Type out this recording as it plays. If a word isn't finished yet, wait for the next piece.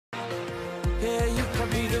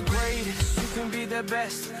the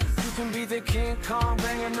best. You can be the King Kong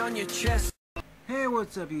banging on your chest. Hey,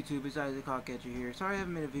 what's up YouTube? It's Isaac Hawkcatcher here. Sorry I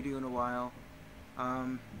haven't made a video in a while.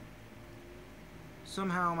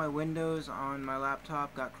 Somehow my Windows on my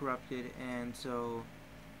laptop got corrupted, and so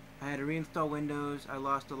I had to reinstall Windows. I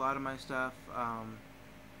lost a lot of my stuff.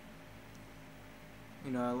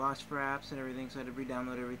 You know, I lost for apps and everything, so I had to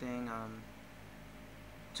re-download everything.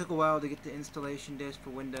 Took a while to get the installation disk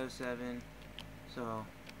for Windows 7. So,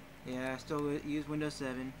 yeah, I still use Windows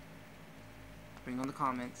 7. Bring on the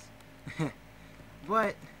comments.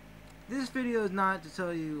 But this video is not to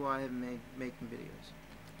tell you why I'm making videos.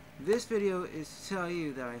 This video is to tell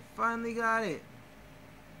you that I finally got it.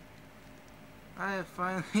 I have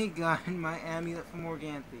finally gotten my amulet from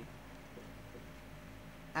Morganthe.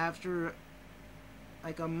 After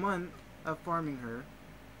like a month of farming her,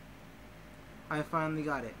 I finally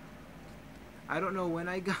got it. I don't know when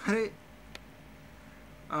I got it.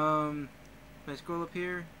 If I scroll up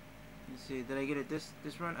here, let's see, did I get it this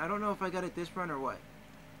run? I don't know if I got it this run or what.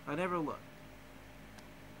 I never looked.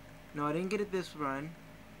 No, I didn't get it this run.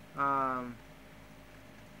 I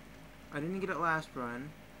didn't get it last run.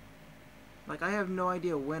 Like, I have no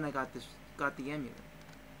idea when I got the amulet.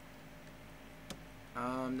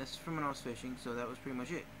 This is from when I was fishing, so that was pretty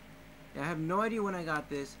much it. I have no idea when I got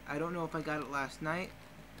this. I don't know if I got it last night,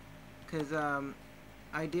 because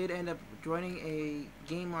I did end up joining a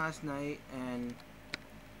game last night, and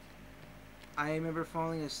I remember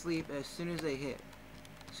falling asleep as soon as they hit.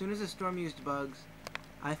 As soon as the storm used bugs,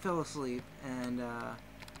 I fell asleep, and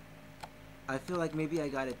I feel like maybe I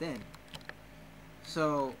got it then.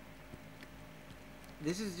 So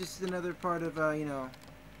this is just another part of, you know,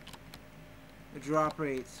 the drop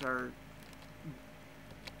rates are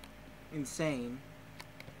insane.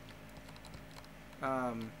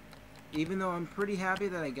 Even though I'm pretty happy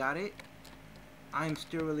that I got it, I'm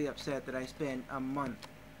still really upset that I spent a month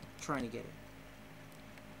trying to get it.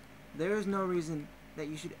 There is no reason that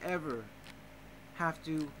you should ever have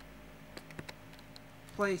to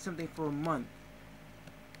play something for a month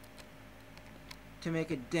to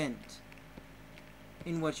make a dent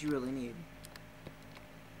in what you really need.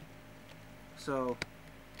 So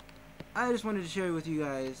I just wanted to share with you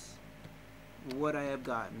guys what I have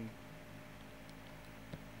gotten.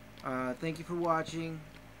 Thank you for watching,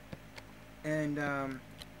 and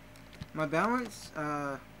my balance,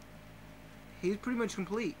 he's pretty much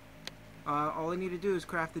complete. All I need to do is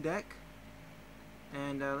craft the deck,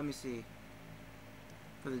 and let me see,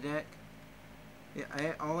 for the deck,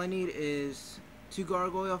 yeah, all I need is 2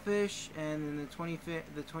 gargoyle fish and then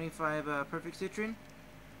the 25 perfect citron.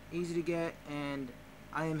 Easy to get, and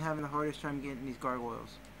I am having the hardest time getting these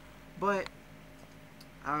gargoyles. But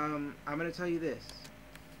I'm gonna tell you this.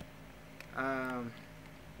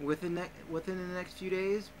 Within the next few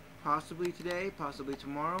days, possibly today, possibly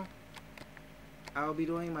tomorrow, I'll be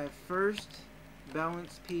doing my first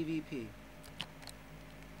balanced PvP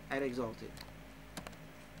at Exalted.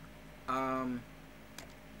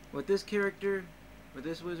 With this character, with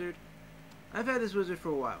this wizard, I've had this wizard for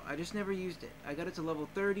a while. I just never used it. I got it to level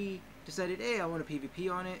 30, decided, hey, I want a PvP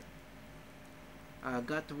on it.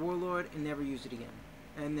 Got the Warlord and never used it again.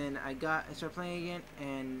 And then I started playing again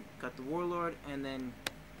and got the Warlord and then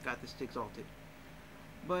got this Exalted.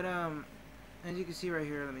 But as you can see right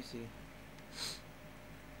here, let me see.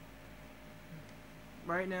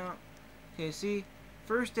 Right now, okay, see,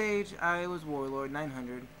 first stage I was Warlord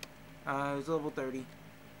 900. I was level 30.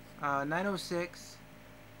 906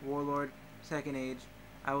 Warlord second age.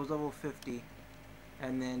 I was level 50.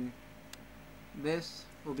 And then this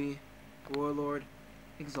will be Warlord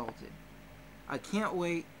Exalted. I can't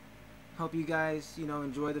wait. Hope you guys, you know,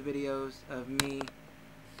 enjoy the videos of me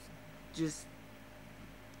just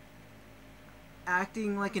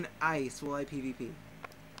acting like an ice while I PvP.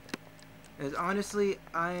 As honestly,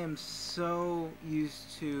 I am so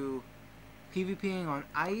used to PvPing on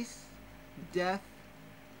ice, death,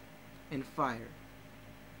 and fire.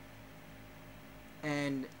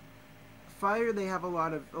 And fire, they have a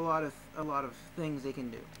lot of things they can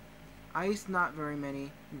do. Ice, not very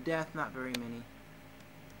many. Death, not very many.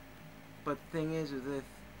 But the thing is, with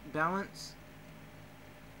balance,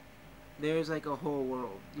 there's like a whole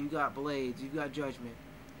world. You got blades, you've got judgment,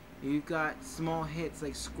 you've got small hits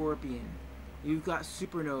like Scorpion, you've got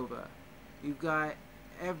Supernova, you've got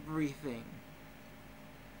everything.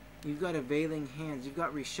 You've got Availing Hands, you've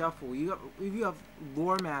got Reshuffle, you have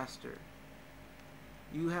Lore Master,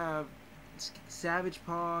 you have Savage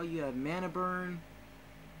Paw, you have Mana Burn.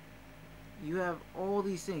 You have all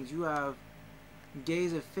these things. You have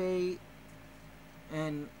Gaze of Fate,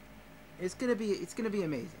 and it's gonna be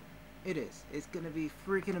amazing. It is. It's gonna be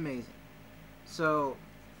freaking amazing. So,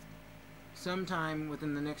 sometime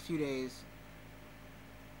within the next few days,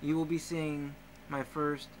 you will be seeing my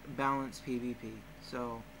first balanced PvP.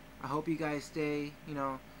 So, I hope you guys stay,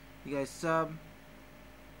 you guys sub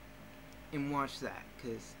and watch that,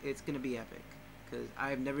 because it's going to be epic. Because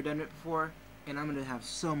I've never done it before, and I'm going to have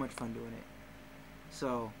so much fun doing it.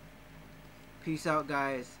 So, peace out,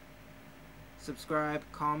 guys. Subscribe,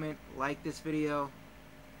 comment, like this video.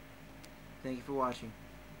 Thank you for watching.